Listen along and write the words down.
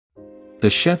The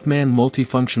CHEFMAN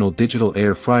Multifunctional Digital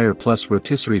Air Fryer Plus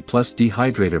Rotisserie Plus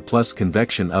Dehydrator Plus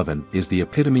Convection Oven is the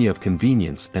epitome of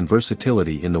convenience and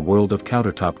versatility in the world of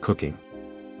countertop cooking.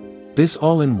 This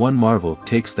all-in-one marvel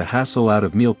takes the hassle out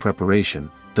of meal preparation,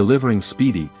 delivering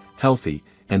speedy, healthy,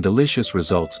 and delicious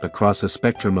results across a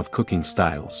spectrum of cooking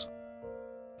styles.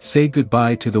 Say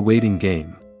goodbye to the waiting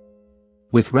game.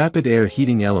 With rapid air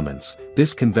heating elements,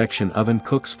 this convection oven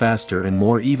cooks faster and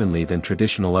more evenly than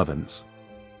traditional ovens.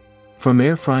 From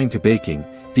air frying to baking,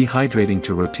 dehydrating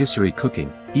to rotisserie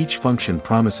cooking, each function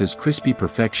promises crispy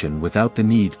perfection without the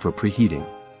need for preheating.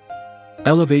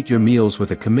 Elevate your meals with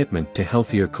a commitment to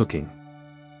healthier cooking.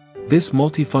 This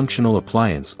multifunctional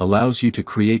appliance allows you to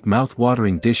create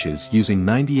mouth-watering dishes using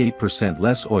 98%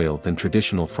 less oil than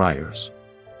traditional fryers.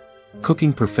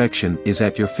 Cooking perfection is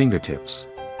at your fingertips.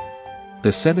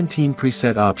 The 17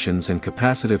 preset options and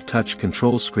capacitive touch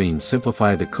control screen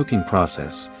simplify the cooking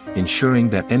process, ensuring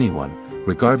that anyone,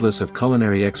 regardless of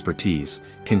culinary expertise,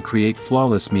 can create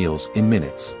flawless meals in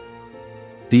minutes.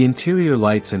 The interior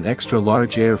lights and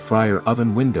extra-large air fryer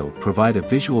oven window provide a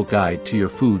visual guide to your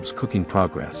food's cooking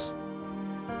progress.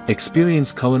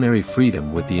 Experience culinary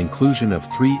freedom with the inclusion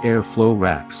of 3 airflow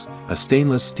racks, a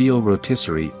stainless steel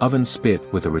rotisserie oven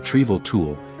spit with a retrieval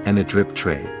tool, and a drip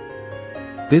tray.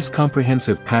 This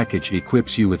comprehensive package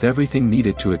equips you with everything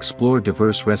needed to explore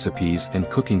diverse recipes and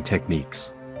cooking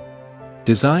techniques.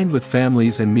 Designed with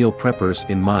families and meal preppers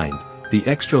in mind, the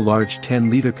extra-large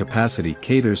 10-liter capacity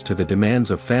caters to the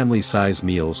demands of family-size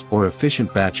meals or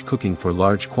efficient batch cooking for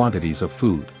large quantities of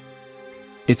food.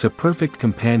 It's a perfect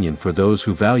companion for those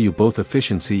who value both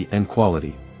efficiency and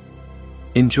quality.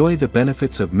 Enjoy the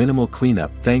benefits of minimal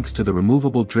cleanup thanks to the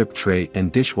removable drip tray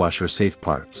and dishwasher-safe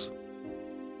parts.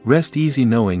 Rest easy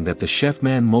knowing that the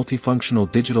CHEFMAN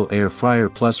Multifunctional Digital Air Fryer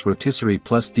Plus Rotisserie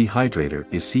Plus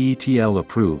Dehydrator is CETL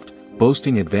approved,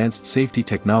 boasting advanced safety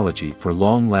technology for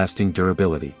long-lasting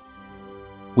durability.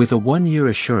 With a 1-year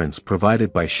assurance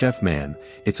provided by CHEFMAN,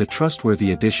 it's a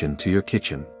trustworthy addition to your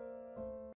kitchen.